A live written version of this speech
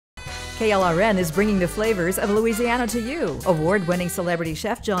KLRN is bringing the flavors of Louisiana to you. Award-winning celebrity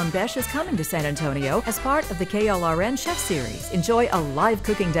chef John Besh is coming to San Antonio as part of the KLRN Chef Series. Enjoy a live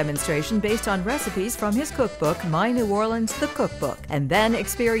cooking demonstration based on recipes from his cookbook, My New Orleans, The Cookbook, and then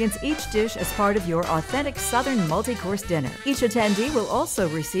experience each dish as part of your authentic Southern multi-course dinner. Each attendee will also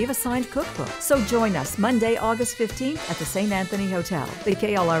receive a signed cookbook. So join us Monday, August 15th at the St. Anthony Hotel. The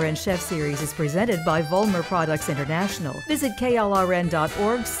KLRN Chef Series is presented by Volmer Products International. Visit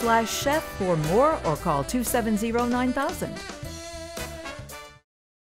klrn.org/chef for more or call 270-9000.